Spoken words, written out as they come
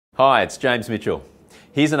Hi, it's James Mitchell.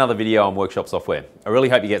 Here's another video on Workshop Software. I really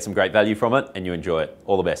hope you get some great value from it and you enjoy it.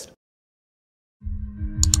 All the best.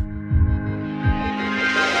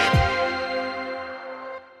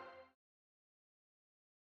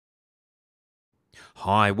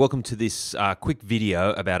 Hi, welcome to this quick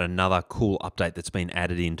video about another cool update that's been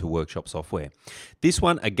added into Workshop Software. This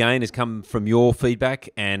one, again, has come from your feedback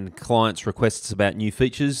and clients' requests about new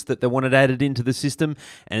features that they wanted added into the system,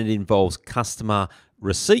 and it involves customer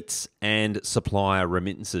receipts and supplier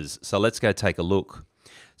remittances. So let's go take a look.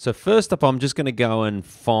 So first up, I'm just going to go and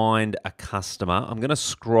find a customer. I'm going to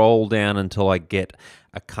scroll down until I get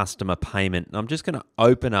a customer payment. And I'm just going to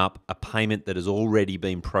open up a payment that has already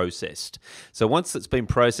been processed. So once it's been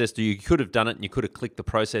processed, you could have done it and you could have clicked the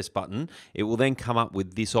process button. It will then come up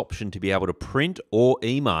with this option to be able to print or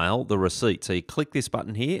email the receipt. So you click this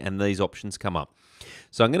button here and these options come up.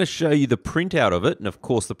 So I'm going to show you the printout of it. And of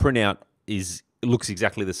course, the printout looks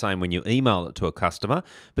exactly the same when you email it to a customer,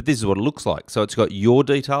 but this is what it looks like. So it's got your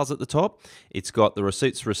details at the top, it's got the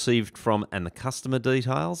receipts received from and the customer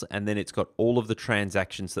details, and then it's got all of the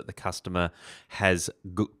transactions that the customer has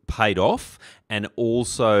paid off, and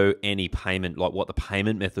also any payment, like what the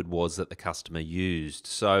payment method was that the customer used.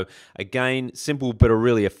 So again, simple but a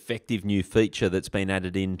really effective new feature that's been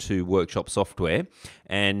added into Workshop Software,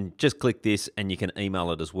 and just click this and you can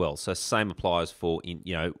email it as well. So same applies for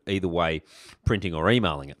either way, printing or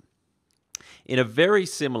emailing it. In a very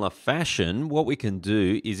similar fashion, what we can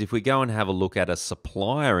do is if we go and have a look at a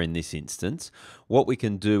supplier in this instance, what we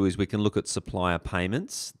can do is we can look at supplier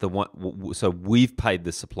payments. So we've paid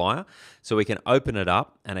the supplier. So we can open it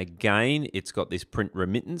up, and again, it's got this print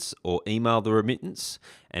remittance or email the remittance.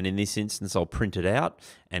 And in this instance, I'll print it out.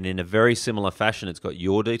 And in a very similar fashion, it's got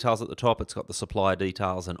your details at the top, it's got the supplier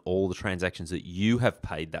details and all the transactions that you have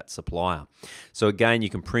paid that supplier. So again, you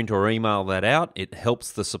can print or email that out. It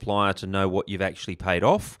helps the supplier to know what you've actually paid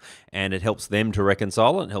off, and it helps them to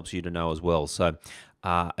reconcile it and helps you to know as well. So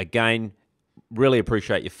again, really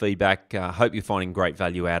appreciate your feedback. Hope you're finding great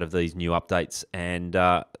value out of these new updates, and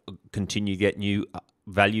continue to get new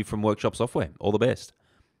value from Workshop Software. All the best.